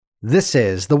This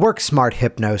is the Work Smart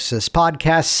Hypnosis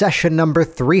podcast, session number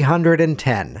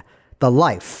 310, The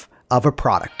Life of a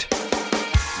Product.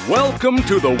 Welcome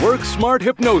to the Work Smart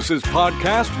Hypnosis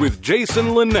podcast with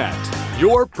Jason Linett,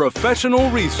 your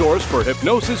professional resource for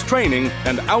hypnosis training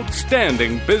and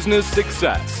outstanding business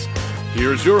success.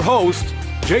 Here's your host,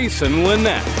 Jason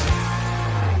Linett.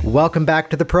 Welcome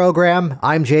back to the program.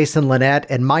 I'm Jason Linett,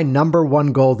 and my number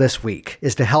one goal this week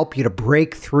is to help you to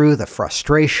break through the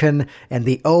frustration and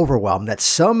the overwhelm that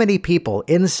so many people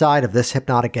inside of this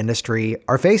hypnotic industry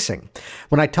are facing.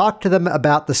 When I talk to them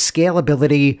about the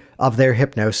scalability of their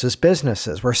hypnosis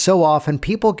businesses, where so often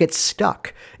people get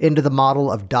stuck into the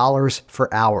model of dollars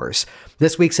for hours.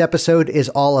 This week's episode is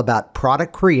all about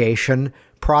product creation,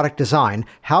 product design,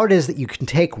 how it is that you can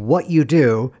take what you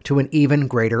do to an even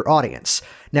greater audience.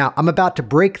 Now, I'm about to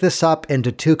break this up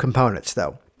into two components,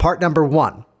 though. Part number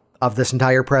one of this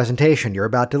entire presentation you're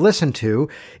about to listen to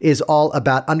is all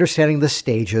about understanding the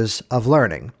stages of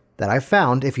learning that I've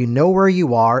found if you know where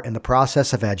you are in the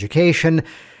process of education,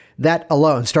 that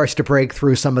alone starts to break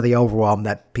through some of the overwhelm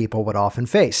that people would often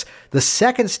face. The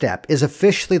second step is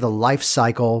officially the life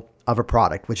cycle of a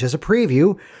product, which is a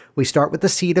preview. We start with the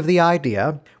seed of the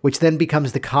idea, which then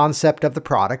becomes the concept of the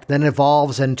product, then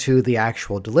evolves into the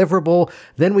actual deliverable.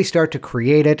 Then we start to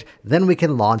create it, then we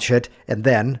can launch it, and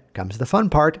then comes the fun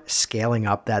part, scaling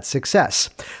up that success.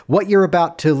 What you're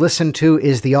about to listen to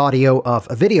is the audio of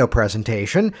a video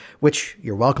presentation, which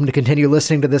you're welcome to continue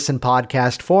listening to this in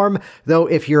podcast form, though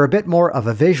if you're a bit more of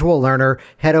a visual learner,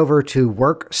 head over to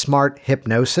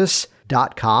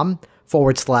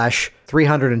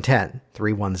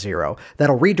worksmarthypnosis.com/310.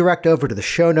 That'll redirect over to the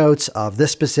show notes of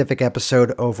this specific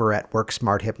episode over at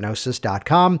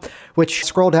worksmarthypnosis.com, which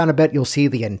scroll down a bit, you'll see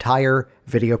the entire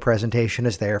video presentation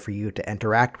is there for you to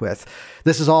interact with.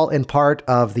 This is all in part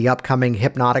of the upcoming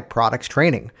Hypnotic Products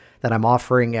training that I'm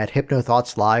offering at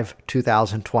HypnoThoughts Live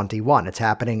 2021. It's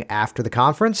happening after the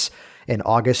conference in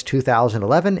August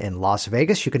 2011 in Las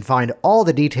Vegas. You can find all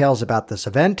the details about this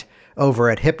event over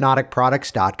at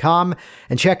hypnoticproducts.com,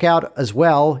 and check out as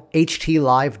well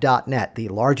htlive.net, the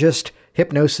largest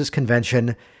hypnosis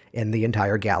convention in the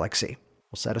entire galaxy.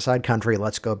 We'll set aside country,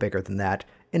 let's go bigger than that,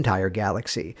 entire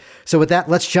galaxy. So with that,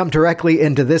 let's jump directly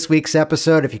into this week's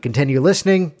episode. If you continue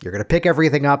listening, you're going to pick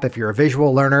everything up. If you're a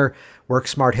visual learner,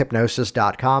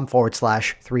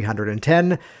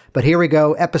 worksmarthypnosis.com/310. But here we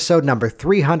go, episode number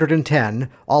 310,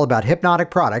 all about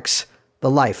hypnotic products, the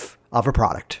life of a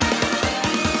product.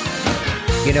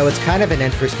 You know, it's kind of an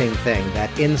interesting thing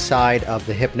that inside of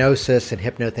the hypnosis and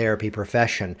hypnotherapy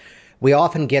profession, we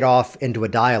often get off into a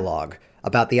dialogue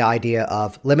about the idea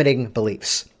of limiting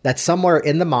beliefs. That somewhere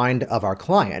in the mind of our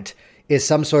client is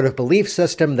some sort of belief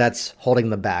system that's holding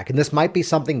them back. And this might be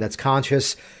something that's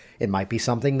conscious. It might be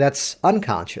something that's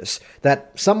unconscious,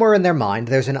 that somewhere in their mind,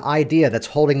 there's an idea that's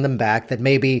holding them back, that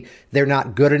maybe they're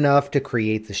not good enough to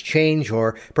create this change,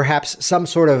 or perhaps some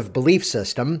sort of belief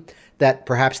system that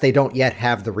perhaps they don't yet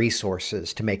have the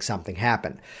resources to make something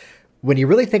happen. When you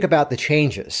really think about the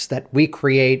changes that we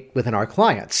create within our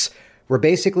clients, we're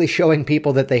basically showing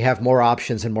people that they have more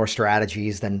options and more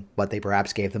strategies than what they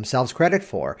perhaps gave themselves credit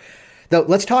for. Though,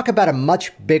 let's talk about a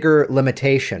much bigger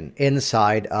limitation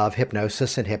inside of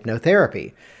hypnosis and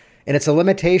hypnotherapy. And it's a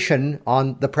limitation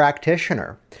on the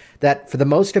practitioner, that for the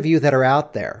most of you that are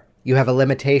out there, you have a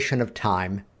limitation of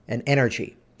time and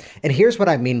energy. And here's what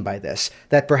I mean by this,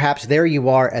 that perhaps there you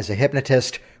are as a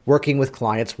hypnotist working with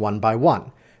clients one by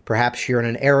one. Perhaps you're in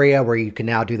an area where you can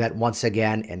now do that once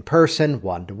again in person,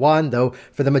 one-to-one, though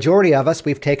for the majority of us,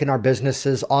 we've taken our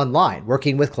businesses online,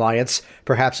 working with clients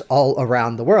perhaps all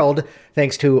around the world,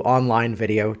 thanks to online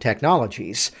video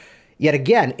technologies. Yet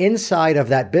again, inside of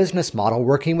that business model,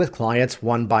 working with clients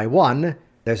one by one,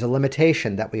 there's a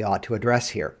limitation that we ought to address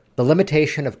here. The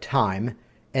limitation of time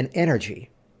and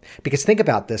energy. Because think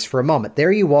about this for a moment.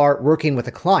 There you are working with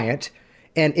a client,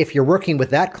 and if you're working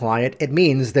with that client, it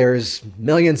means there's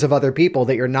millions of other people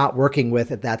that you're not working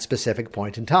with at that specific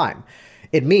point in time.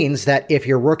 It means that if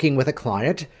you're working with a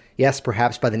client, yes,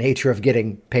 perhaps by the nature of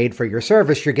getting paid for your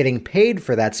service, you're getting paid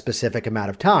for that specific amount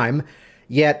of time,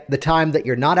 yet the time that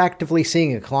you're not actively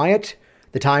seeing a client,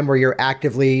 the time where you're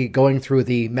actively going through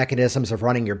the mechanisms of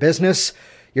running your business,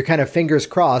 you're kind of fingers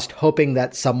crossed, hoping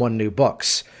that someone new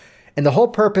books. And the whole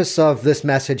purpose of this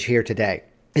message here today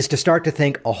is to start to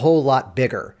think a whole lot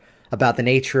bigger about the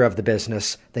nature of the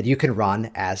business that you can run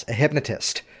as a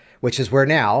hypnotist, which is where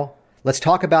now, let's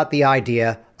talk about the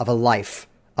idea of a life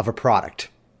of a product.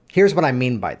 Here's what I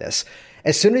mean by this.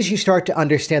 As soon as you start to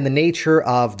understand the nature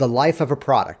of the life of a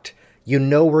product, you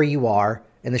know where you are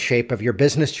in the shape of your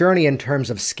business journey in terms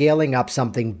of scaling up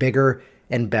something bigger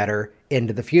and better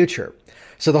into the future.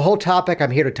 So the whole topic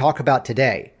I'm here to talk about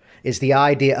today is the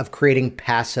idea of creating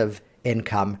passive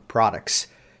income products.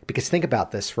 Because think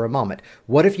about this for a moment.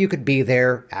 What if you could be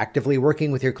there actively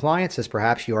working with your clients, as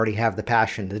perhaps you already have the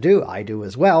passion to do, I do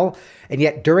as well, and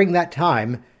yet during that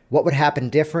time, what would happen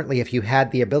differently if you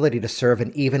had the ability to serve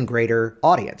an even greater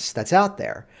audience that's out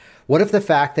there? What if the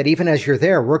fact that even as you're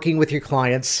there working with your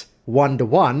clients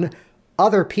one-to-one,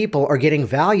 other people are getting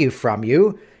value from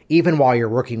you, even while you're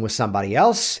working with somebody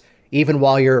else, even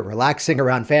while you're relaxing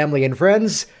around family and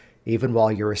friends, even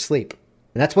while you're asleep?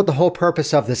 And that's what the whole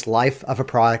purpose of this Life of a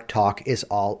Product talk is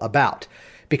all about.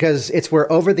 Because it's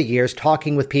where over the years,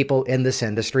 talking with people in this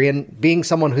industry and being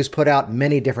someone who's put out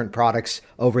many different products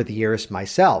over the years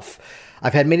myself,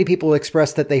 I've had many people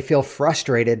express that they feel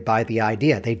frustrated by the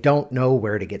idea. They don't know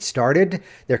where to get started.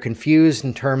 They're confused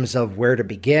in terms of where to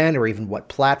begin or even what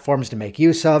platforms to make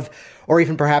use of, or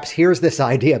even perhaps here's this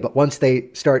idea, but once they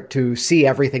start to see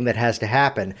everything that has to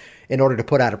happen in order to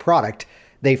put out a product,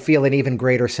 they feel an even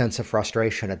greater sense of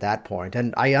frustration at that point.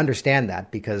 And I understand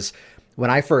that because when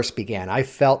I first began, I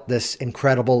felt this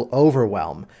incredible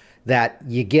overwhelm that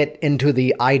you get into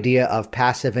the idea of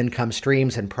passive income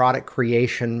streams and product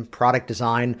creation, product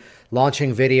design,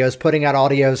 launching videos, putting out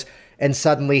audios, and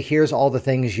suddenly here's all the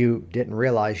things you didn't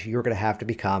realize you were going to have to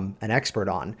become an expert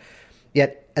on.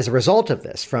 Yet, as a result of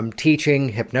this, from teaching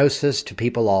hypnosis to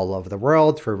people all over the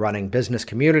world, through running business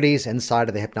communities inside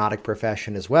of the hypnotic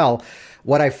profession as well,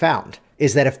 what I've found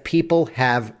is that if people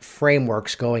have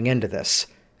frameworks going into this,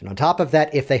 and on top of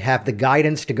that, if they have the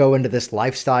guidance to go into this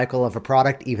life cycle of a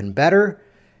product even better,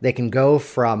 they can go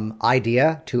from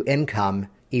idea to income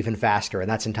even faster.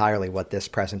 And that's entirely what this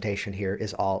presentation here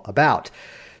is all about.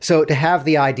 So to have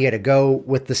the idea to go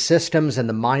with the systems and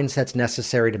the mindsets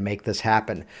necessary to make this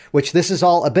happen, which this is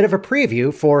all a bit of a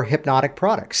preview for Hypnotic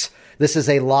Products. This is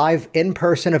a live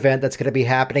in-person event that's going to be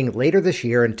happening later this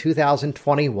year in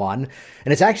 2021.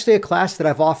 And it's actually a class that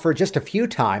I've offered just a few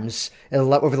times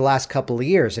over the last couple of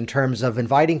years in terms of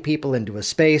inviting people into a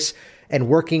space and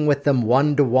working with them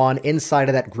one-to-one inside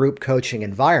of that group coaching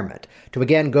environment to,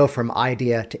 again, go from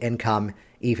idea to income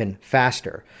even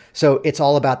faster. So it's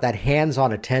all about that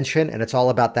hands-on attention, and it's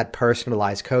all about that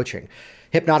personalized coaching.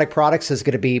 Hypnotic Products is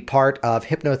going to be part of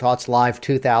HypnoThoughts Live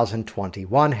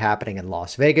 2021 happening in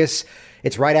Las Vegas.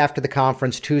 It's right after the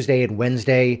conference, Tuesday and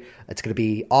Wednesday. It's going to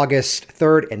be August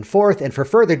 3rd and 4th. And for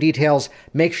further details,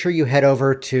 make sure you head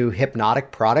over to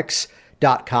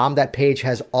hypnoticproducts.com. That page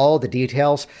has all the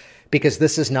details because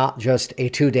this is not just a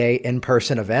 2-day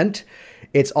in-person event.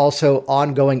 It's also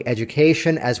ongoing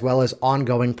education as well as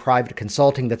ongoing private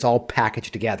consulting that's all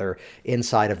packaged together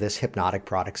inside of this Hypnotic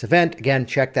Products event. Again,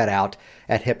 check that out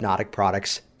at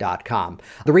hypnoticproducts.com.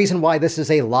 The reason why this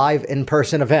is a live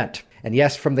in-person event, and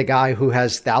yes, from the guy who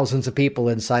has thousands of people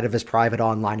inside of his private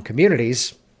online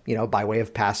communities, by way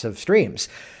of passive streams,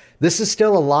 this is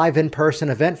still a live in-person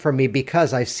event for me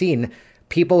because I've seen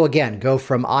people, again, go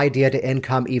from idea to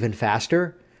income even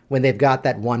faster when they've got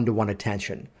that one-to-one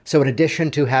attention. So in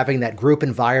addition to having that group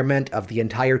environment of the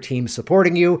entire team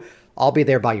supporting you, I'll be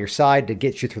there by your side to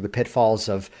get you through the pitfalls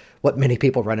of what many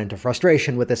people run into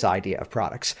frustration with this idea of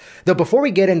products. Though before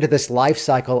we get into this life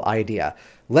cycle idea,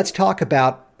 let's talk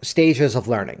about stages of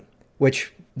learning,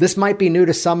 which this might be new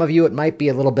to some of you. It might be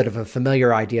a little bit of a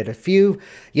familiar idea to few.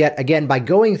 Yet again, by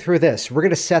going through this, we're going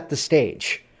to set the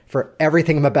stage for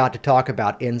everything I'm about to talk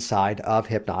about inside of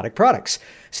Hypnotic Products.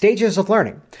 Stages of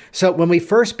learning. So when we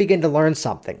first begin to learn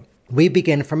something, we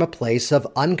begin from a place of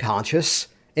unconscious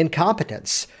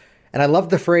incompetence. And I love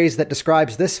the phrase that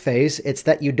describes this phase. It's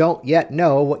that you don't yet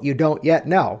know what you don't yet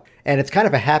know. And it's kind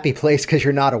of a happy place because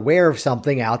you're not aware of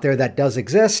something out there that does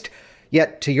exist.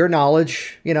 Yet to your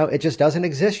knowledge, it just doesn't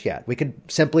exist yet. We could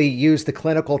simply use the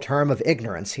clinical term of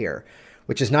ignorance here,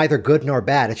 which is neither good nor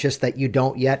bad. It's just that you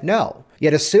don't yet know.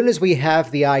 Yet as soon as we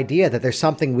have the idea that there's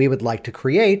something we would like to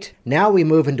create, now we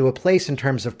move into a place in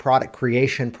terms of product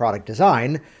creation, product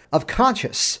design, of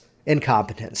conscious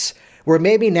incompetence, where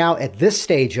maybe now at this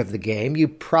stage of the game, you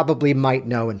probably might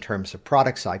know in terms of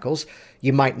product cycles,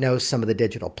 you might know some of the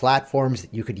digital platforms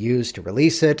that you could use to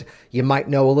release it. You might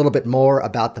know a little bit more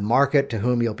about the market to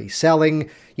whom you'll be selling.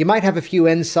 You might have a few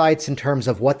insights in terms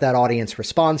of what that audience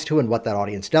responds to and what that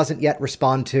audience doesn't yet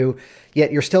respond to.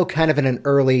 Yet you're still kind of in an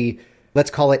early,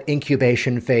 let's call it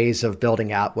incubation phase of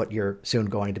building out what you're soon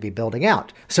going to be building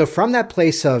out. So from that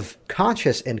place of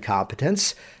conscious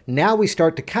incompetence, now we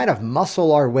start to kind of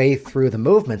muscle our way through the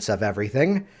movements of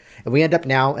everything. And we end up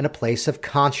now in a place of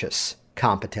conscious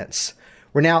competence.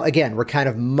 We're kind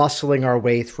of muscling our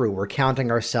way through. We're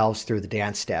counting ourselves through the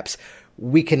dance steps.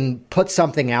 we can put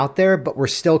something out there, but we're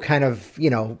still kind of,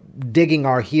 digging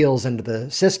our heels into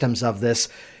the systems of this,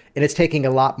 and it's taking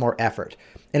a lot more effort.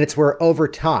 And it's where over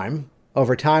time,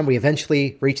 we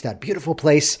eventually reach that beautiful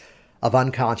place of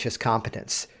unconscious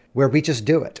competence, where we just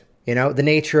do it. The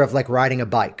nature of like riding a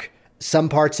bike. Some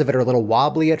parts of it are a little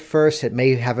wobbly at first. It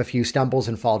may have a few stumbles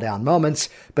and fall down moments,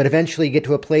 but eventually you get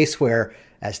to a place where,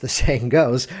 as the saying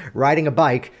goes, riding a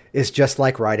bike is just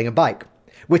like riding a bike.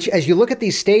 Which, as you look at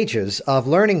these stages of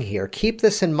learning here, keep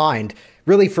this in mind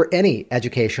really for any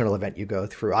educational event you go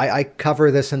through. I cover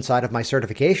this inside of my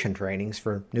certification trainings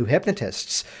for new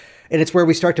hypnotists. And it's where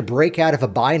we start to break out of a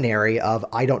binary of,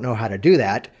 I don't know how to do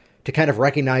that, to kind of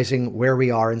recognizing where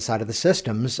we are inside of the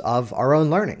systems of our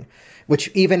own learning. Which,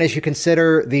 even as you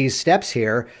consider these steps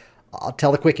here, I'll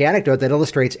tell a quick anecdote that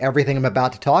illustrates everything I'm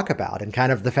about to talk about and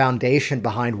kind of the foundation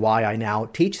behind why I now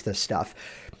teach this stuff.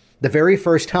 The very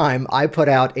first time I put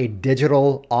out a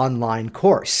digital online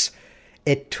course,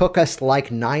 it took us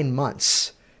like 9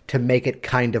 months to make it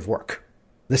kind of work.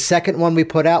 The second one we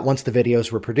put out, once the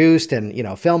videos were produced and,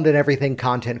 filmed and everything,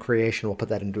 content creation, we'll put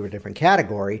that into a different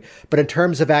category. But in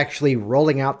terms of actually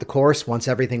rolling out the course once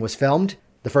everything was filmed,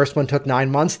 the first one took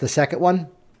 9 months. The second one,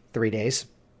 3 days.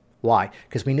 Why?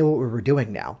 Because we knew what we were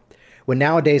doing now. When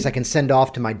nowadays I can send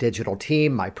off to my digital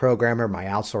team, my programmer, my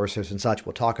outsourcers and such,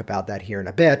 we'll talk about that here in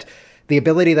a bit, the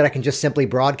ability that I can just simply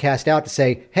broadcast out to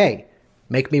say, hey,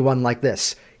 make me one like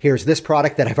this. Here's this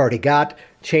product that I've already got.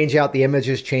 Change out the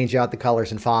images, change out the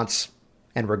colors and fonts,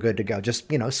 and we're good to go.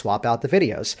 Just, swap out the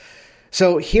videos.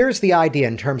 So here's the idea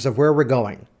in terms of where we're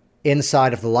going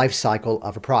inside of the life cycle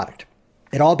of a product.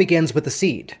 It all begins with the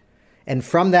seed. And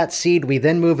from that seed, we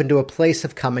then move into a place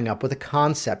of coming up with a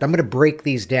concept. I'm going to break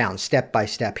these down step by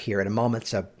step here in a moment,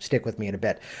 so stick with me in a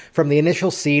bit. From the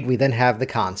initial seed, we then have the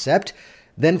concept.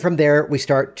 Then from there, we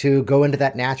start to go into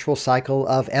that natural cycle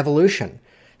of evolution.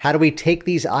 How do we take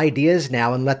these ideas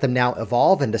now and let them now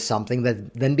evolve into something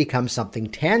that then becomes something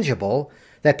tangible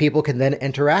that people can then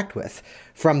interact with?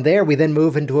 From there, we then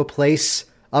move into a place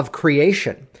of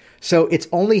creation. So it's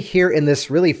only here in this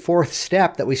really fourth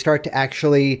step that we start to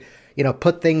actually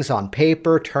put things on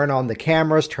paper, turn on the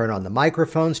cameras, turn on the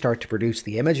microphone, start to produce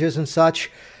the images and such.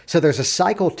 So there's a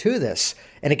cycle to this.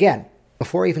 And again,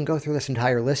 before I even go through this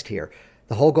entire list here,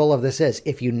 the whole goal of this is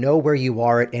if you know where you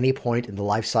are at any point in the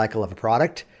life cycle of a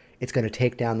product, it's going to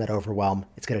take down that overwhelm.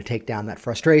 It's going to take down that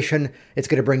frustration. It's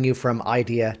going to bring you from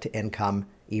idea to income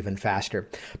even faster.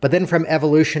 But then from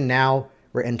evolution now,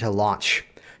 we're into launch.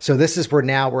 So this is where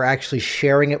now we're actually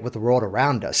sharing it with the world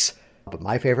around us. But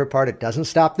my favorite part, it doesn't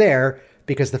stop there,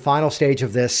 because the final stage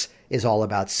of this is all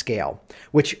about scale,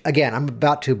 which again, I'm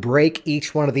about to break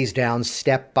each one of these down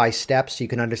step by step so you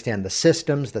can understand the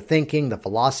systems, the thinking, the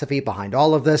philosophy behind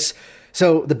all of this.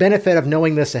 So the benefit of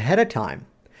knowing this ahead of time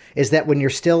is that when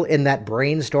you're still in that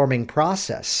brainstorming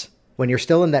process,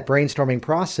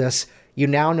 you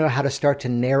now know how to start to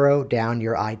narrow down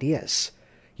your ideas.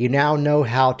 You now know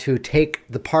how to take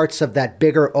the parts of that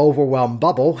bigger overwhelmed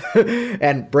bubble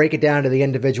and break it down to the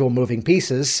individual moving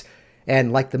pieces.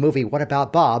 And like the movie, What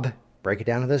About Bob? Break it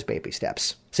down to those baby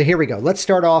steps. So here we go. Let's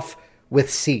start off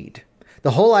with seed.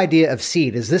 The whole idea of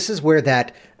seed is this is where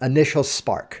that initial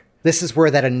spark, this is where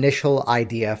that initial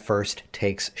idea first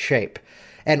takes shape.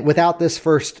 And without this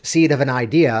first seed of an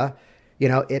idea,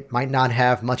 it might not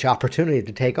have much opportunity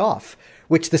to take off,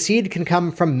 which the seed can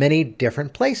come from many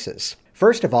different places.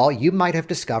 First of all, you might have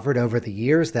discovered over the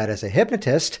years that as a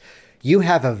hypnotist, you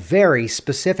have a very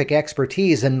specific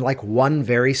expertise in like one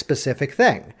very specific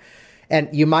thing. And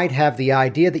you might have the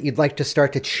idea that you'd like to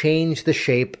start to change the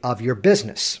shape of your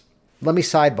business. Let me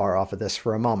sidebar off of this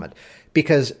for a moment,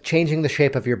 because changing the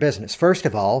shape of your business, first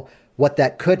of all, what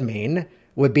that could mean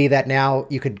would be that now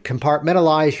you could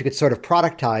compartmentalize, you could sort of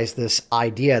productize this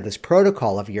idea, this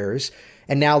protocol of yours,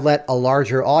 and now let a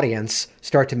larger audience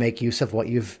start to make use of what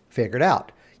you've figured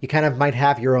out. You kind of might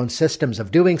have your own systems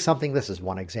of doing something. This is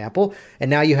one example. And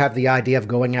now you have the idea of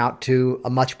going out to a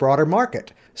much broader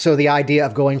market. So the idea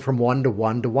of going from one to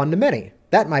one to one to many,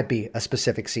 that might be a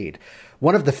specific seed.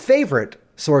 One of the favorite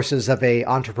sources of a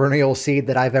entrepreneurial seed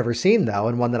that I've ever seen, though,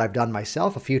 and one that I've done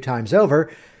myself a few times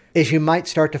over, is you might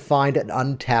start to find an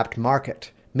untapped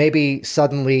market. Maybe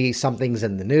suddenly something's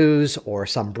in the news or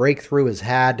some breakthrough is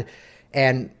had,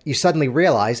 and you suddenly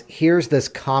realize here's this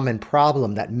common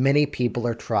problem that many people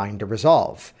are trying to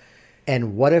resolve.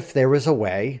 And what if there was a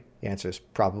way, the answer is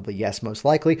probably yes, most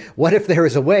likely, what if there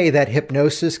is a way that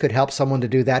hypnosis could help someone to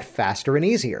do that faster and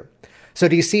easier? So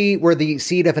do you see where the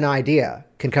seed of an idea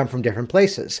can come from different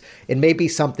places? It may be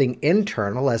something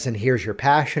internal, as in here's your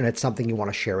passion, it's something you want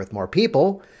to share with more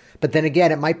people. But then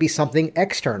again, it might be something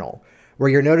external, where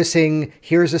you're noticing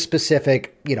here's a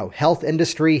specific, health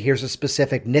industry, here's a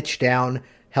specific niche down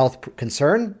health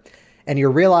concern, and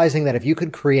you're realizing that if you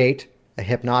could create a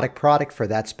hypnotic product for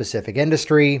that specific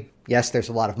industry, yes, there's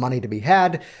a lot of money to be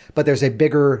had, but there's a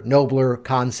bigger, nobler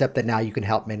concept that now you can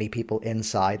help many people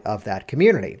inside of that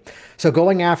community. So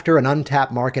going after an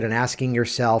untapped market and asking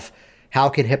yourself, how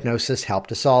can hypnosis help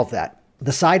to solve that? The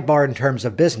sidebar in terms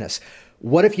of business,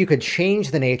 what if you could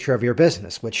change the nature of your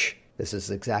business, which this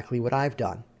is exactly what I've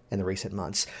done in the recent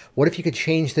months. What if you could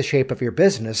change the shape of your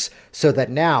business so that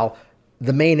now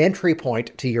the main entry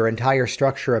point to your entire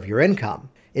structure of your income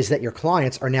is that your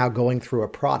clients are now going through a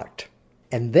product.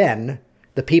 And then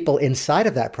the people inside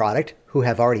of that product who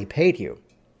have already paid you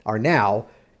are now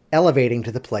elevating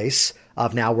to the place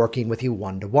of now working with you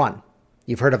one-to-one.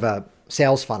 You've heard of a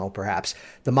sales funnel, perhaps.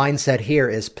 The mindset here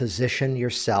is position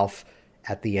yourself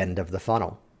at the end of the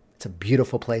funnel. It's a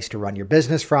beautiful place to run your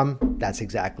business from. That's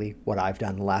exactly what I've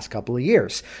done the last couple of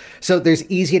years. So there's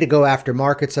easy to go after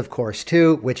markets, of course,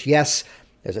 too, which, yes,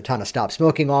 there's a ton of stop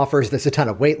smoking offers. There's a ton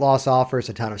of weight loss offers,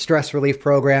 a ton of stress relief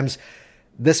programs.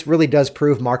 This really does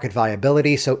prove market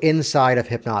viability. So inside of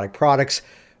Hypnotic Products,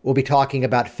 we'll be talking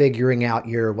about figuring out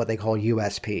your what they call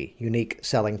USP, unique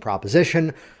selling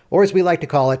proposition, or as we like to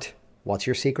call it, what's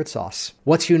your secret sauce?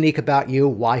 What's unique about you?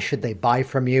 Why should they buy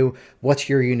from you? What's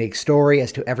your unique story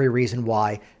as to every reason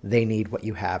why they need what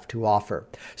you have to offer?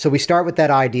 So we start with that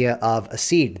idea of a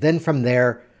seed. Then from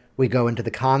there, we go into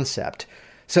the concept.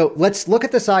 So let's look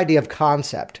at this idea of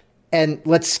concept and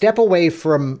let's step away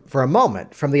for a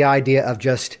moment from the idea of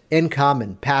just income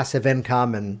and passive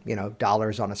income and,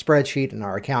 dollars on a spreadsheet and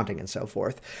our accounting and so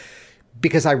forth.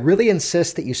 Because I really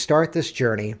insist that you start this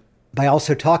journey by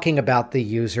also talking about the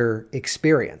user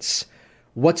experience.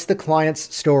 What's the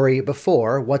client's story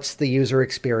before? What's the user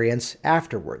experience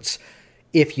afterwards?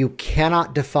 If you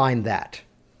cannot define that,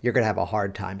 you're going to have a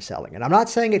hard time selling. And I'm not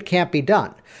saying it can't be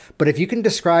done, but if you can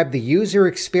describe the user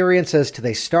experience as to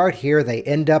they start here, they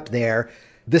end up there,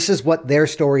 this is what their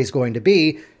story is going to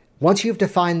be. Once you've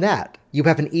defined that, you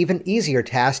have an even easier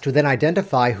task to then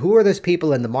identify who are those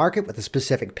people in the market with a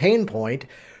specific pain point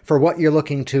for what you're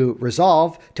looking to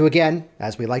resolve to, again,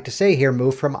 as we like to say here,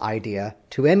 move from idea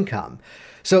to income.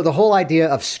 So the whole idea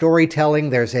of storytelling,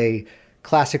 there's a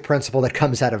classic principle that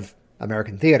comes out of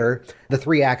American theater, the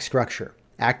 3-act structure.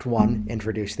 Act 1,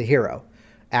 introduce the hero.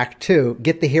 Act 2,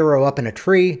 get the hero up in a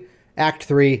tree. Act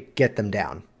 3, get them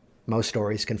down. Most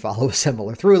stories can follow a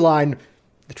similar through line.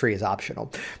 The tree is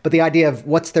optional. But the idea of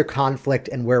what's their conflict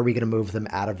and where are we going to move them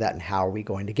out of that and how are we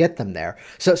going to get them there?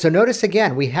 So notice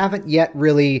again, we haven't yet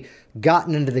really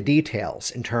gotten into the details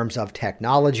in terms of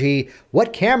technology.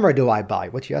 What camera do I buy?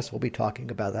 Which, yes, we'll be talking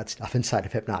about that stuff inside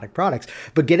of Hypnotic Products.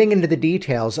 But getting into the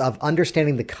details of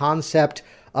understanding the concept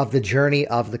of the journey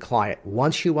of the client.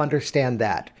 Once you understand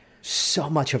that, so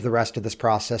much of the rest of this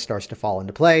process starts to fall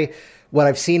into play. What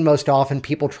I've seen most often,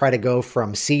 people try to go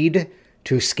from seed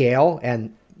to scale,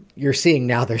 and you're seeing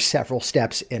now there's several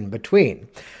steps in between.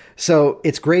 So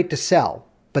it's great to sell,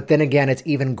 but then again, it's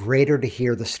even greater to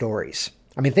hear the stories.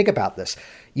 I mean, think about this.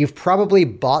 You've probably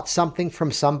bought something from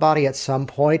somebody at some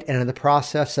point, and in the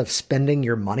process of spending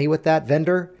your money with that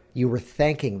vendor, you were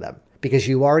thanking them because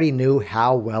you already knew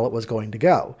how well it was going to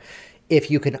go. If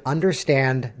you can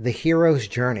understand the hero's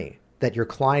journey that your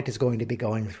client is going to be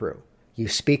going through, you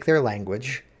speak their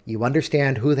language, you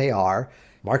understand who they are.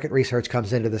 Market research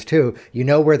comes into this too. You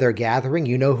know where they're gathering.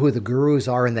 You know who the gurus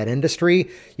are in that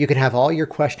industry. You can have all your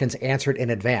questions answered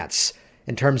in advance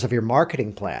in terms of your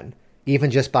marketing plan, even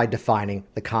just by defining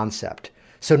the concept.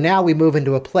 So now we move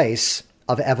into a place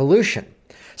of evolution.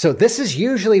 So this is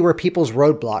usually where people's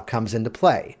roadblock comes into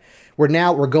play.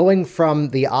 We're going from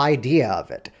the idea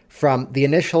of it, from the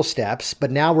initial steps,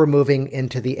 but now we're moving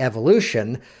into the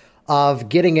evolution of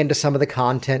getting into some of the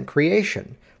content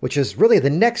creation, which is really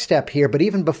the next step here. But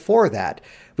even before that,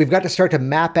 we've got to start to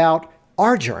map out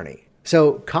our journey.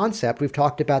 So concept, we've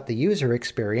talked about the user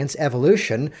experience.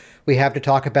 Evolution, we have to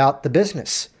talk about the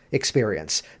business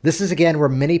experience. This is, again, where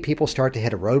many people start to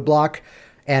hit a roadblock.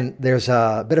 And there's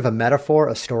a bit of a metaphor,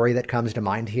 a story that comes to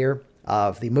mind here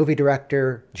of the movie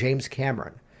director, James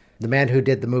Cameron, the man who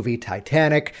did the movie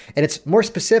Titanic. And it's more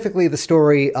specifically the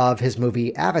story of his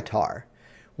movie Avatar,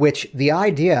 which the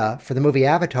idea for the movie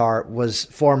Avatar was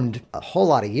formed a whole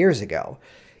lot of years ago.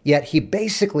 Yet he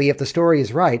basically, if the story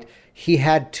is right, he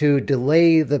had to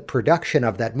delay the production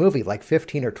of that movie like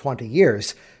 15 or 20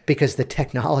 years because the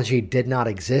technology did not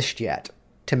exist yet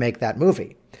to make that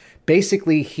movie.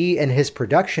 Basically, he and his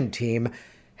production team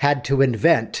had to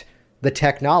invent the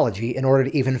technology in order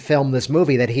to even film this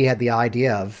movie that he had the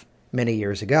idea of many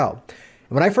years ago.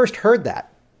 And when I first heard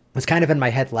that, was kind of in my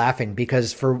head laughing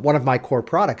because for one of my core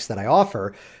products that I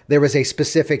offer, there was a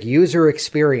specific user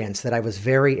experience that I was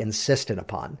very insistent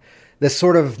upon. This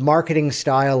sort of marketing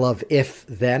style of if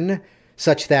then,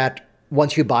 such that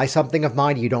once you buy something of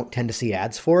mine, you don't tend to see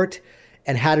ads for it,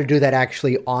 and how to do that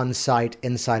actually on site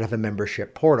inside of a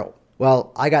membership portal.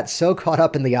 Well, I got so caught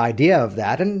up in the idea of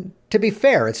that, and to be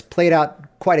fair, it's played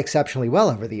out quite exceptionally well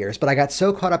over the years, but I got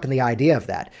so caught up in the idea of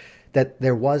that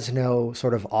there was no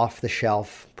sort of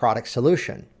off-the-shelf product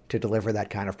solution to deliver that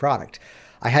kind of product.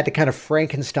 I had to kind of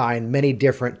Frankenstein many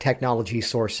different technology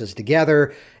sources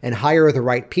together and hire the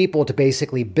right people to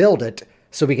basically build it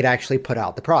so we could actually put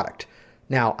out the product.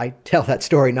 Now, I tell that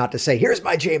story not to say, here's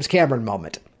my James Cameron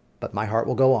moment, but my heart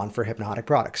will go on for Hypnotic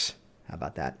Products. How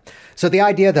about that? So the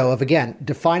idea, though, of, again,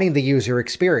 defining the user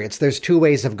experience, there's two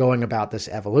ways of going about this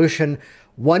evolution.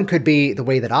 One could be the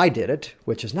way that I did it,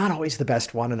 which is not always the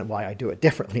best one and why I do it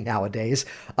differently nowadays,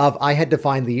 of I had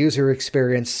defined the user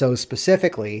experience so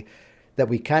specifically that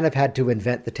we kind of had to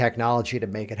invent the technology to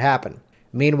make it happen.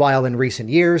 Meanwhile, in recent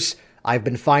years, I've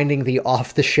been finding the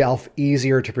off-the-shelf,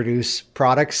 easier to produce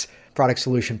product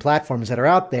solution platforms that are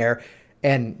out there,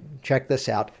 and check this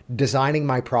out, designing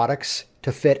my products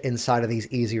to fit inside of these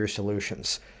easier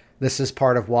solutions. This is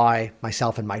part of why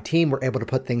myself and my team were able to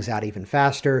put things out even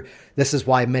faster. This is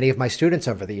why many of my students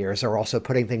over the years are also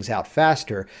putting things out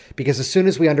faster, because as soon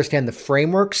as we understand the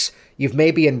frameworks, you've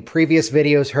maybe in previous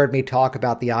videos heard me talk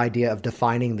about the idea of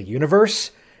defining the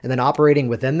universe and then operating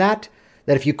within that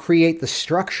if you create the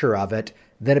structure of it,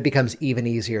 then it becomes even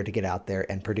easier to get out there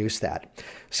and produce that.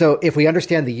 So if we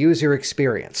understand the user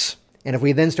experience, and if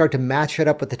we then start to match it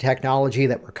up with the technology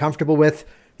that we're comfortable with,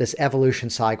 this evolution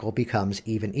cycle becomes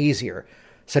even easier.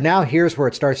 So now here's where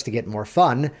it starts to get more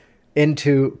fun,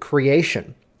 into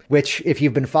creation, which if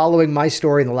you've been following my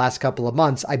story in the last couple of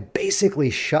months, I basically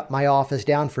shut my office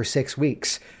down for 6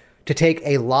 weeks to take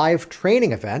a live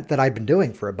training event that I'd been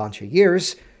doing for a bunch of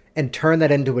years and turn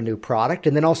that into a new product,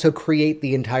 and then also create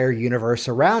the entire universe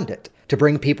around it to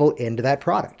bring people into that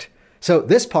product. So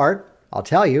this part, I'll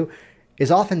tell you, is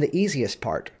often the easiest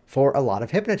part for a lot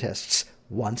of hypnotists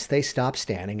once they stop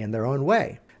standing in their own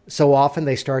way. So often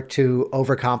they start to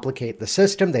overcomplicate the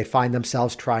system. They find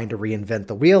themselves trying to reinvent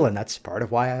the wheel, and that's part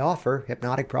of why I offer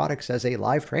Hypnotic Products as a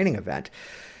live training event.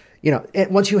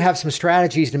 Once you have some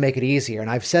strategies to make it easier, and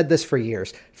I've said this for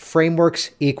years,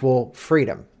 frameworks equal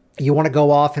freedom. You want to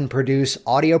go off and produce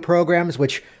audio programs,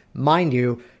 which, mind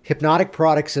you, Hypnotic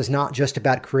Products is not just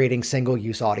about creating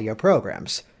single-use audio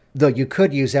programs. Though you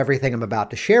could use everything I'm about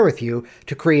to share with you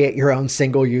to create your own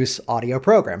single-use audio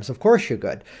programs. Of course you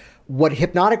could. What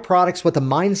Hypnotic Products, what the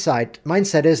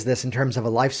mindset is this in terms of a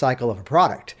life cycle of a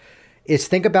product, is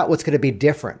think about what's going to be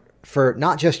different for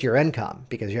not just your income,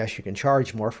 because yes, you can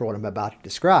charge more for what I'm about to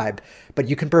describe, but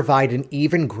you can provide an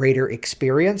even greater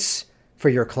experience for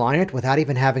your client without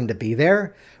even having to be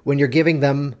there when you're giving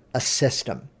them a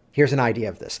system. Here's an idea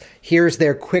of this. Here's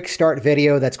their quick start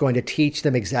video that's going to teach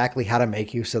them exactly how to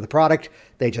make use of the product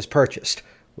they just purchased,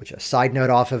 which a side note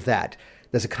off of that,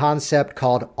 there's a concept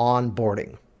called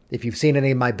onboarding. If you've seen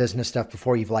any of my business stuff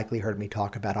before, you've likely heard me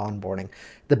talk about onboarding.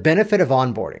 The benefit of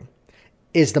onboarding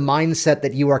is the mindset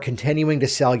that you are continuing to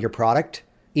sell your product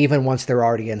even once they're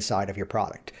already inside of your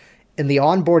product. In the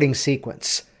onboarding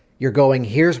sequence, you're going,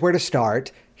 here's where to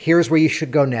start, here's where you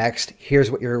should go next,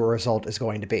 here's what your result is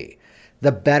going to be.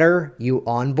 The better you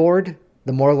onboard,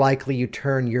 the more likely you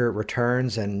turn your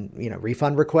returns and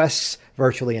refund requests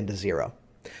virtually into zero.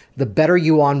 The better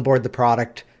you onboard the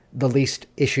product, the least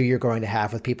issue you're going to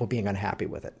have with people being unhappy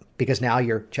with it. Because now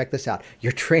check this out,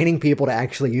 you're training people to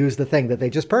actually use the thing that they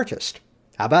just purchased.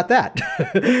 How about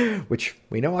that? Which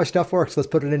we know our stuff works, let's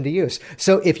put it into use.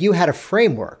 So if you had a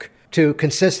framework to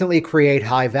consistently create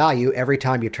high value every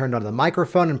time you turned on the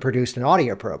microphone and produced an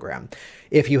audio program,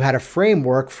 if you had a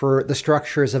framework for the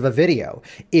structures of a video,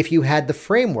 if you had the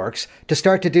frameworks to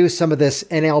start to do some of this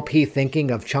NLP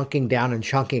thinking of chunking down and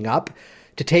chunking up,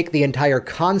 to take the entire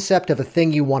concept of a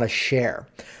thing you want to share.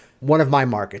 One of my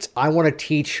markets, I want to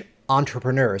teach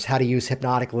entrepreneurs how to use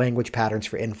hypnotic language patterns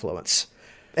for influence.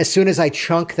 As soon as I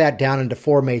chunk that down into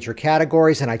 4 major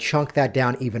categories and I chunk that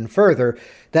down even further,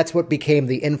 that's what became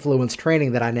the influence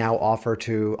training that I now offer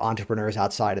to entrepreneurs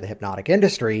outside of the hypnotic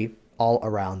industry all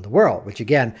around the world, which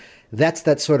again, that's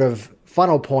that sort of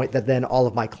funnel point that then all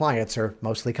of my clients are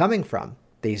mostly coming from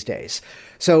these days.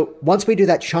 So once we do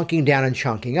that chunking down and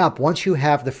chunking up, once you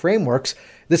have the frameworks,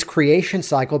 this creation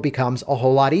cycle becomes a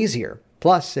whole lot easier.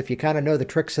 Plus, if you kind of know the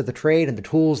tricks of the trade and the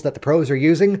tools that the pros are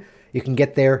using, you can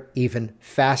get there even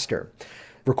faster.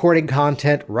 Recording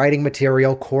content, writing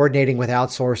material, coordinating with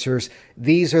outsourcers,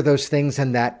 these are those things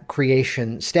in that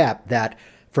creation step that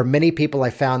For many people, I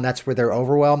found that's where they're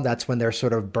overwhelmed. That's when their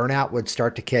sort of burnout would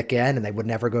start to kick in and they would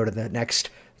never go to the next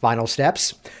final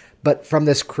steps. But from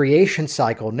this creation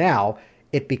cycle now,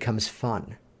 it becomes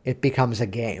fun. It becomes a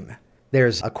game.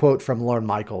 There's a quote from Lorne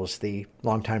Michaels, the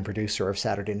longtime producer of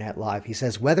Saturday Night Live. He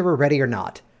says, "Whether we're ready or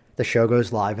not, the show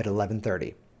goes live at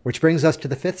 11:30, which brings us to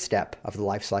the fifth step of the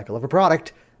life cycle of a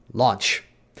product, launch.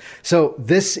 So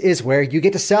this is where you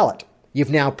get to sell it.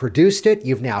 You've now produced it,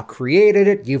 you've now created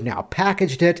it, you've now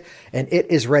packaged it, and it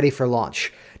is ready for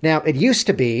launch. Now, it used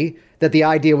to be that the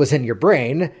idea was in your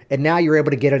brain, and now you're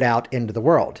able to get it out into the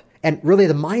world. And really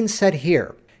the mindset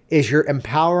here is you're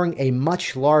empowering a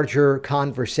much larger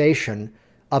conversation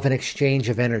of an exchange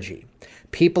of energy.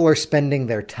 People are spending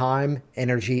their time,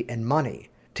 energy, and money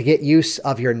to get use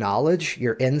of your knowledge,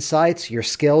 your insights, your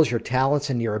skills, your talents,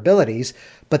 and your abilities.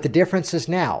 But the difference is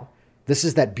now, this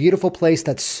is that beautiful place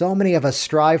that so many of us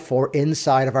strive for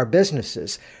inside of our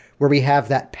businesses, where we have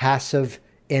that passive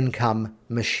income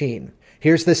machine.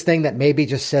 Here's this thing that maybe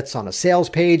just sits on a sales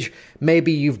page.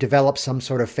 Maybe you've developed some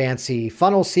sort of fancy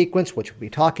funnel sequence, which we'll be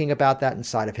talking about that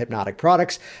inside of Hypnotic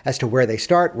Products, as to where they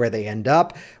start, where they end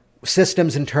up,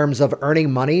 systems in terms of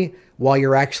earning money while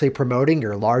you're actually promoting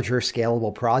your larger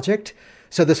scalable project.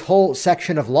 So this whole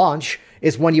section of launch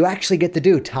is when you actually get to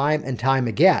do time and time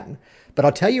again. But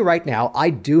I'll tell you right now, I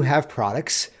do have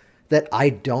products that I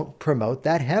don't promote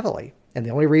that heavily. And the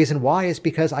only reason why is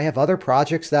because I have other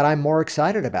projects that I'm more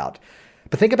excited about.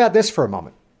 But think about this for a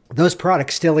moment. Those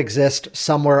products still exist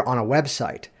somewhere on a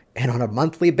website. And on a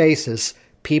monthly basis,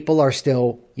 people are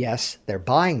still, yes, they're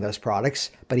buying those products,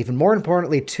 but even more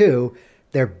importantly too,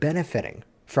 they're benefiting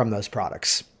from those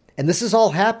products. And this is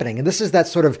all happening. And this is that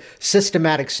sort of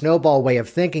systematic snowball way of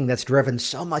thinking that's driven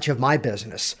so much of my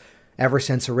business ever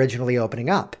since originally opening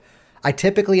up. I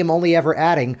typically am only ever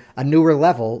adding a newer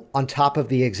level on top of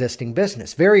the existing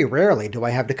business. Very rarely do I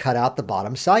have to cut out the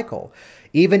bottom cycle.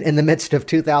 Even in the midst of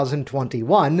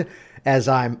 2021, as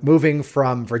I'm moving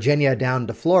from Virginia down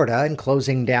to Florida and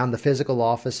closing down the physical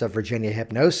office of Virginia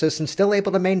Hypnosis and still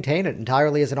able to maintain it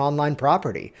entirely as an online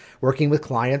property, working with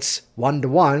clients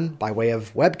one-to-one by way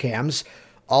of webcams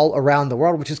all around the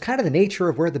world, which is kind of the nature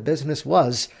of where the business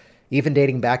was, even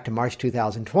dating back to March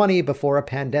 2020 before a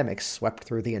pandemic swept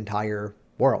through the entire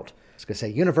world. I was going to say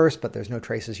universe, but there's no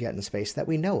traces yet in space that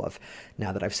we know of.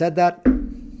 Now that I've said that,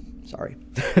 sorry.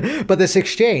 But this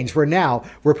exchange where now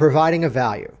we're providing a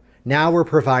value. Now we're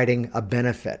providing a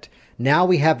benefit. Now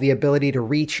we have the ability to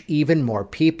reach even more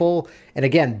people. And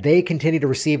again, they continue to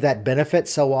receive that benefit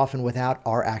so often without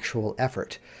our actual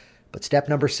effort. But step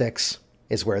number 6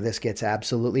 is where this gets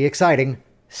absolutely exciting: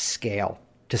 scale.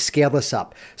 To scale this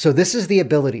up. So this is the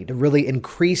ability to really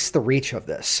increase the reach of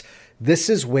this. This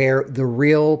is where the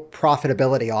real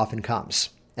profitability often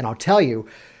comes. And I'll tell you,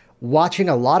 watching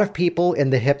a lot of people in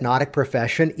the hypnotic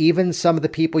profession, even some of the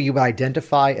people you would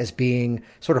identify as being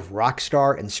sort of rock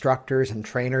star instructors and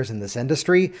trainers in this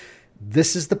industry,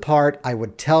 this is the part I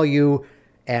would tell you,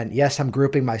 and yes, I'm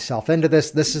grouping myself into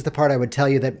this, this is the part I would tell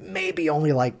you that maybe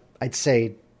only like, I'd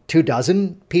say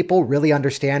 24 people really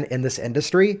understand in this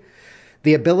industry.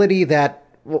 The ability that,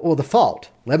 well, the fault,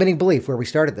 limiting belief, where we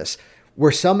started this,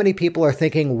 where so many people are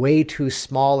thinking way too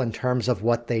small in terms of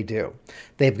what they do.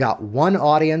 They've got one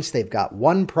audience, they've got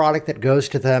one product that goes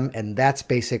to them, and that's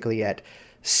basically it.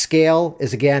 Scale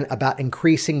is, again, about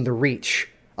increasing the reach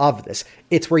of this.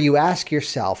 It's where you ask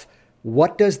yourself,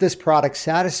 what does this product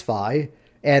satisfy?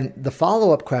 And the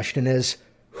follow-up question is,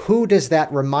 who does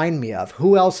that remind me of?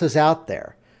 Who else is out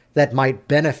there that might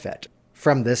benefit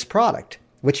from this product?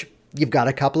 Which you've got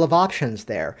a couple of options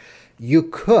there. You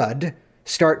could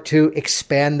start to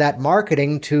expand that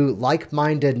marketing to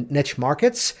like-minded niche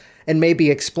markets and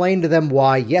maybe explain to them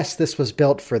why, yes, this was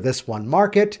built for this one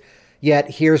market, yet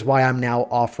here's why I'm now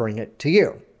offering it to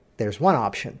you. There's one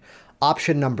option.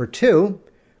 Option number 2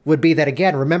 would be that,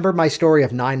 again, remember my story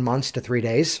of 9 months to 3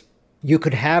 days? You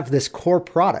could have this core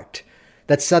product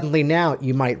that suddenly now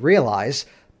you might realize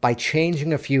by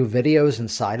changing a few videos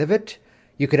inside of it,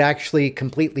 you could actually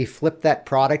completely flip that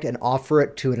product and offer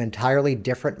it to an entirely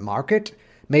different market.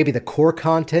 Maybe the core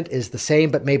content is the same,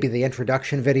 but maybe the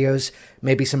introduction videos,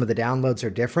 maybe some of the downloads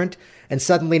are different. And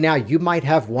suddenly now you might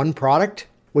have one product,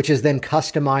 which is then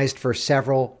customized for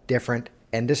several different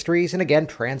industries. And again,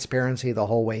 transparency the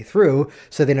whole way through,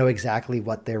 so they know exactly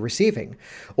what they're receiving.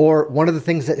 Or one of the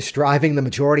things that is driving the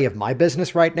majority of my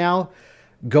business right now,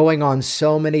 going on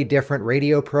so many different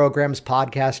radio programs,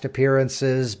 podcast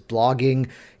appearances, blogging,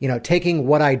 taking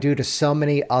what I do to so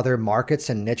many other markets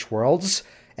and niche worlds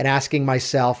and asking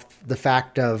myself the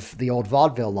fact of the old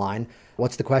vaudeville line,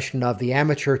 what's the question of the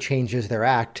amateur changes their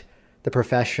act, the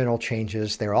professional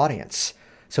changes their audience.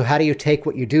 So how do you take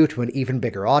what you do to an even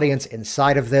bigger audience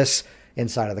inside of this?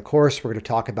 Inside of the course, we're going to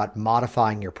talk about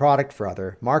modifying your product for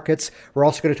other markets. We're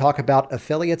also going to talk about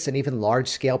affiliates and even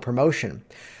large-scale promotion.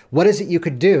 What is it you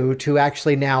could do to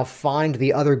actually now find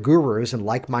the other gurus in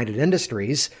like-minded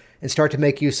industries and start to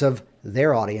make use of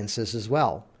their audiences as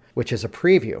well, which is a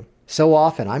preview. So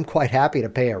often, I'm quite happy to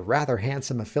pay a rather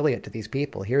handsome affiliate to these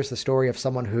people. Here's the story of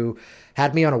someone who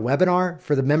had me on a webinar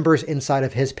for the members inside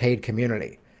of his paid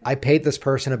community. I paid this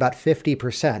person about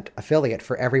 50% affiliate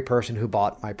for every person who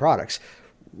bought my products.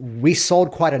 We sold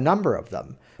quite a number of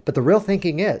them, but the real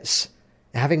thinking is,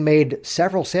 having made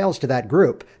several sales to that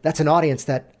group, that's an audience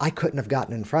that I couldn't have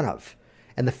gotten in front of.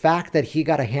 And the fact that he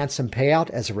got a handsome payout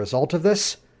as a result of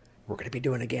this, we're going to be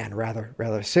doing again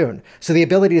rather soon. So the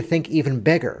ability to think even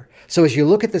bigger. So as you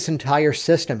look at this entire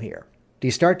system here, do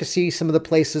you start to see some of the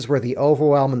places where the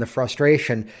overwhelm and the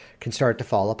frustration can start to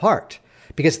fall apart?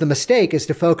 Because the mistake is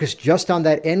to focus just on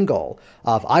that end goal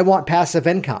of, I want passive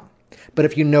income. But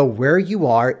if you know where you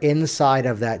are inside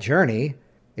of that journey,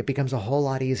 it becomes a whole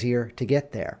lot easier to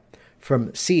get there.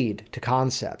 From seed to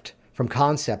concept, from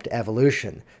concept to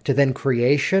evolution, to then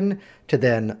creation, to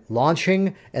then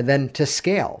launching, and then to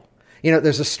scale. You know,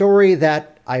 there's a story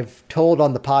that I've told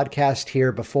on the podcast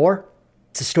here before.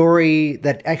 It's a story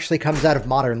that actually comes out of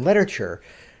modern literature.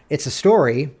 It's a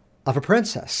story of a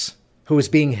princess who was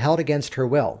being held against her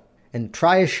will, and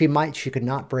try as she might, she could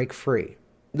not break free.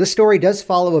 This story does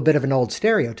follow a bit of an old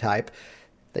stereotype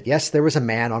that yes, there was a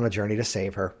man on a journey to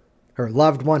save her. Her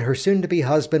loved one, her soon-to-be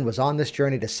husband, was on this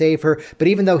journey to save her, but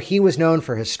even though he was known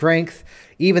for his strength,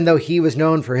 even though he was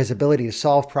known for his ability to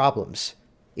solve problems,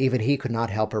 even he could not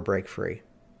help her break free.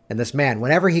 And this man,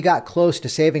 whenever he got close to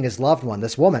saving his loved one,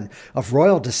 this woman of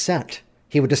royal descent,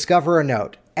 he would discover a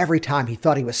note. Every time he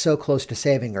thought he was so close to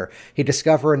saving her, he'd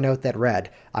discover a note that read,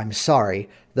 "I'm sorry,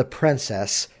 the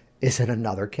princess is in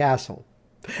another castle."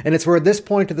 And it's where at this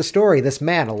point of the story, this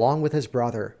man, along with his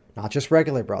brother, not just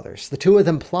regular brothers, the two of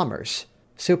them plumbers,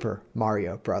 Super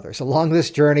Mario Brothers, along this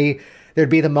journey, there'd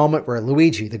be the moment where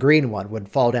Luigi, the green one, would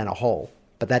fall down a hole.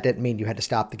 But that didn't mean you had to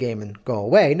stop the game and go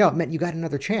away. No, it meant you got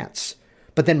another chance.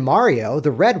 But then Mario,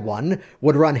 the red one,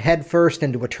 would run headfirst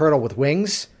into a turtle with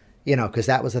wings, because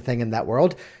that was the thing in that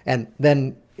world. And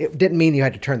then it didn't mean you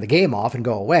had to turn the game off and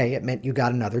go away. It meant you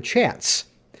got another chance.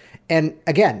 And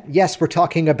again, yes, we're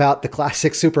talking about the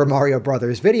classic Super Mario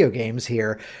Brothers video games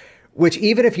here, which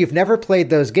even if you've never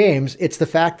played those games, it's the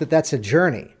fact that that's a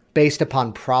journey based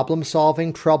upon problem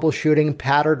solving, troubleshooting,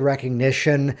 pattern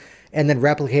recognition, and then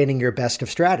replicating your best of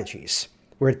strategies.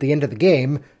 Where at the end of the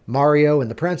game, Mario and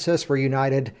the princess were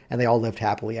united and they all lived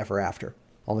happily ever after.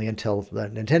 Only until the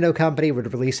Nintendo company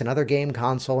would release another game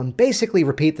console and basically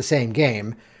repeat the same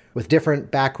game with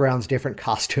different backgrounds, different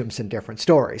costumes, and different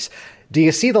stories. Do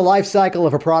you see the life cycle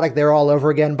of a product there all over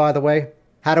again, by the way?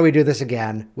 How do we do this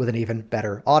again with an even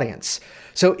better audience?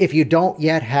 So if you don't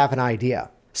yet have an idea,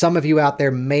 some of you out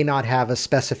there may not have a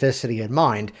specificity in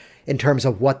mind in terms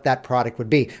of what that product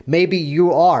would be. Maybe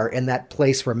you are in that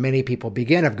place where many people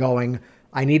begin of going,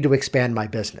 I need to expand my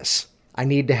business. I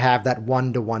need to have that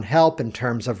one-to-one help in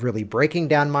terms of really breaking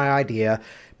down my idea,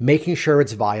 making sure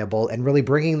it's viable, and really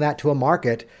bringing that to a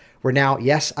market where now,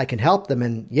 yes, I can help them,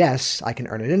 and yes, I can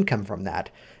earn an income from that.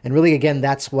 And really, again,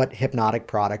 that's what Hypnotic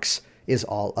Products is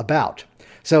all about.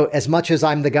 So as much as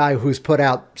I'm the guy who's put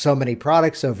out so many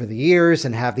products over the years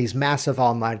and have these massive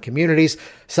online communities,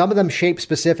 some of them shaped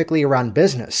specifically around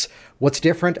business. What's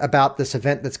different about this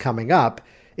event that's coming up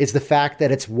is the fact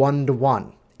that it's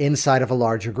one-to-one inside of a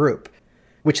larger group.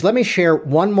 Which let me share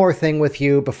one more thing with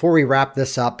you before we wrap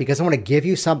this up, because I want to give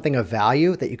you something of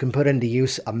value that you can put into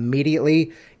use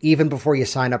immediately, even before you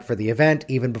sign up for the event,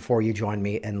 even before you join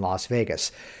me in Las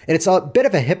Vegas. And it's a bit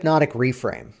of a hypnotic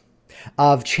reframe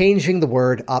of changing the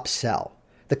word upsell.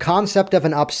 The concept of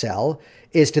an upsell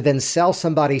is to then sell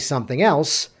somebody something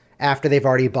else after they've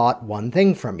already bought one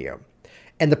thing from you.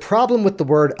 And the problem with the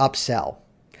word upsell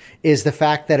is the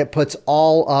fact that it puts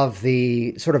all of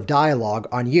the sort of dialogue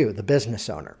on you, the business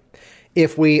owner.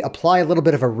 If we apply a little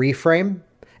bit of a reframe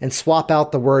and swap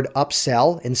out the word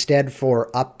upsell instead for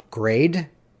upgrade,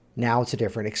 now it's a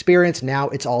different experience. Now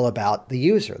it's all about the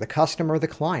user, the customer, the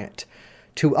client.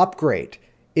 To upgrade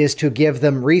is to give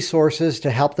them resources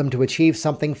to help them to achieve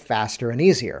something faster and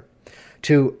easier.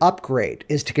 To upgrade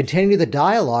is to continue the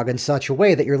dialogue in such a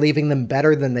way that you're leaving them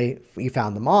better than you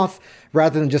found them off,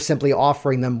 rather than just simply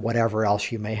offering them whatever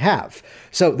else you may have.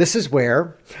 So this is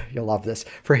where, you'll love this,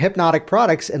 for Hypnotic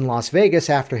Products in Las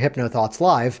Vegas after HypnoThoughts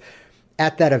Live,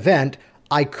 at that event,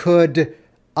 I could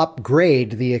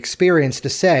upgrade the experience to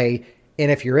say, and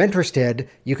if you're interested,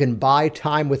 you can buy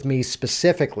time with me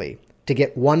specifically to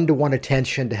get one-to-one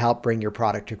attention to help bring your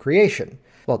product to creation.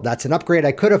 Well, that's an upgrade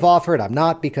I could have offered. I'm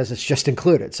not, because it's just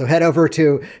included. So head over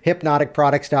to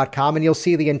hypnoticproducts.com and you'll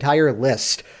see the entire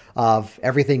list of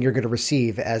everything you're going to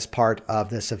receive as part of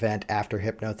this event after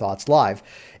HypnoThoughts Live.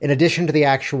 In addition to the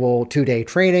actual 2-day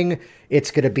training,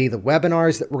 it's going to be the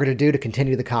webinars that we're going to do to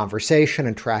continue the conversation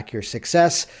and track your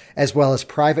success, as well as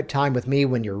private time with me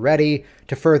when you're ready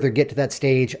to further get to that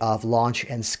stage of launch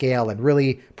and scale and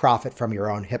really profit from your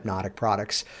own hypnotic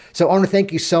products. So I want to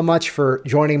thank you so much for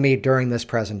joining me during this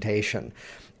presentation.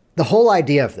 The whole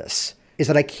idea of this is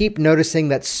that I keep noticing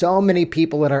that so many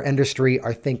people in our industry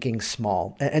are thinking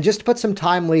small. And just to put some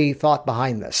timely thought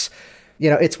behind this,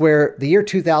 it's where the year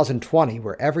 2020,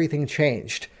 where everything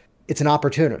changed. It's an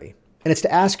opportunity. And it's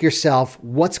to ask yourself,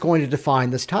 what's going to define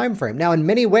this time frame? Now, in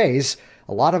many ways,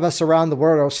 a lot of us around the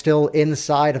world are still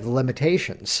inside of the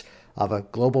limitations of a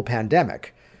global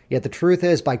pandemic. Yet the truth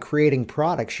is, by creating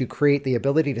products, you create the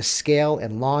ability to scale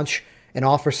and launch and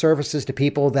offer services to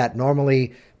people that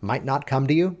normally might not come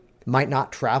to you, might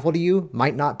not travel to you,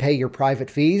 might not pay your private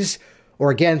fees.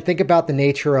 Or again, think about the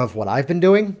nature of what I've been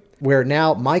doing, where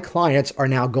now my clients are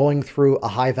now going through a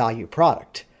high value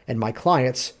product and my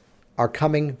clients are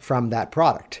coming from that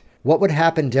product. What would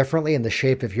happen differently in the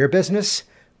shape of your business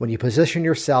when you position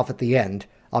yourself at the end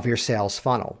of your sales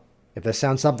funnel? If this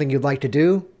sounds something you'd like to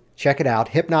do, check it out,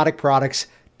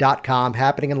 hypnoticproducts.com,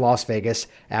 happening in Las Vegas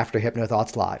after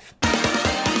HypnoThoughts Live.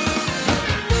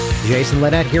 Jason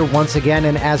Linett here once again,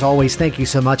 and as always, thank you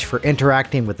so much for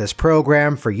interacting with this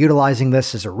program, for utilizing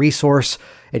this as a resource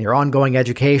in your ongoing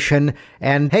education,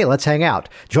 and hey, let's hang out.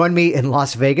 Join me in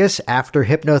Las Vegas after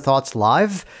HypnoThoughts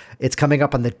Live. It's coming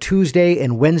up on the Tuesday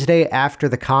and Wednesday after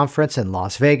the conference in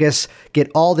Las Vegas.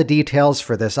 Get all the details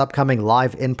for this upcoming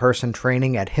live in-person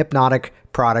training at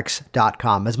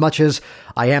hypnoticproducts.com. As much as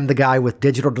I am the guy with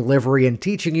digital delivery and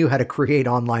teaching you how to create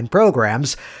online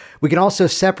programs, we can also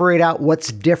separate out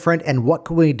what's different and what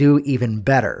can we do even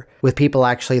better with people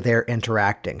actually there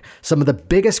interacting. Some of the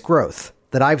biggest growth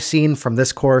that I've seen from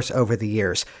this course over the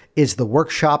years is the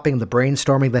workshopping, the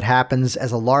brainstorming that happens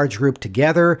as a large group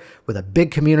together with a big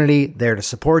community there to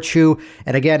support you.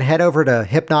 And again, head over to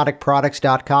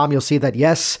hypnoticproducts.com. You'll see that,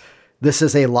 yes, this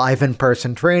is a live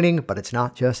in-person training, but it's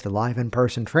not just a live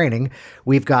in-person training.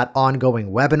 We've got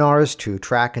ongoing webinars to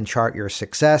track and chart your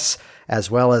success,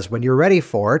 as well as, when you're ready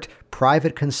for it,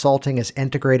 private consulting is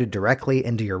integrated directly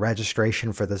into your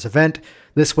registration for this event.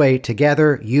 This way,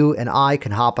 together, you and I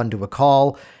can hop onto a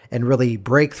call and really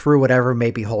break through whatever may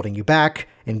be holding you back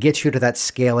and get you to that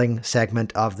scaling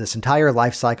segment of this entire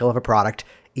life cycle of a product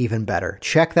even better.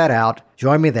 Check that out.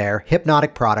 Join me there,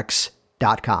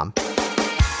 hypnoticproducts.com.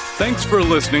 Thanks for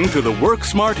listening to the Work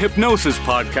Smart Hypnosis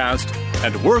podcast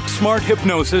at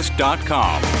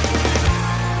WorkSmartHypnosis.com.